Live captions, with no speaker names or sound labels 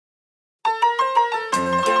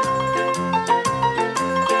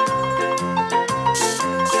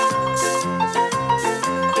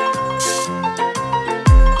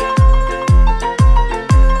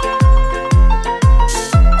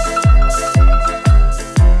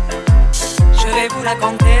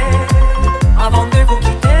raconter avant de vous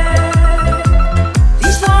quitter.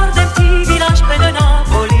 L'histoire d'un petit village près de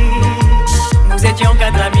Napoli. Nous étions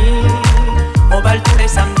 4 amis au bal tous les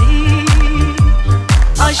samedis,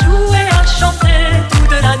 à jouer, à chanter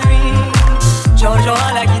toute la nuit. Giorgio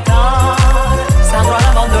à la guitare, Sandro à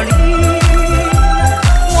la mandoline.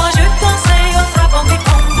 Moi je dansais en frappant des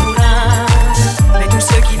tambourins, mais tous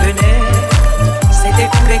ceux qui venaient, c'était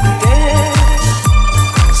pour écouter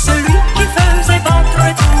celui qui faisait battre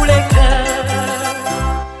tous les cœurs.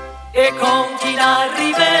 Et quand il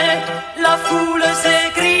arrivait, la foule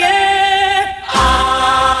s'écriait: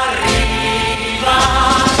 arriva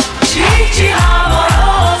Gigi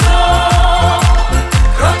amoroso,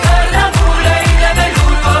 croqueur d'amour, l'œil de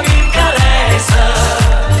velours comme une caresse.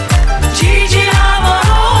 Gigi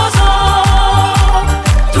amoroso,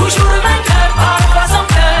 toujours vainqueur, parfois sans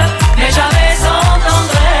cœur, mais jamais sans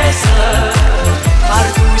tendresse.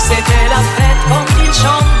 Partout c'était la fête quand il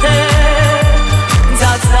chantait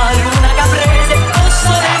Zaza, Luna, Caprese, O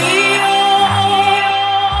Sole Mio.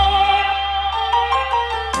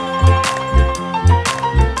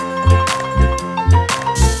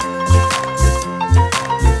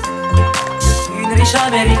 Une riche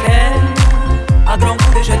américaine, à grands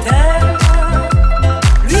coups de je t'aime,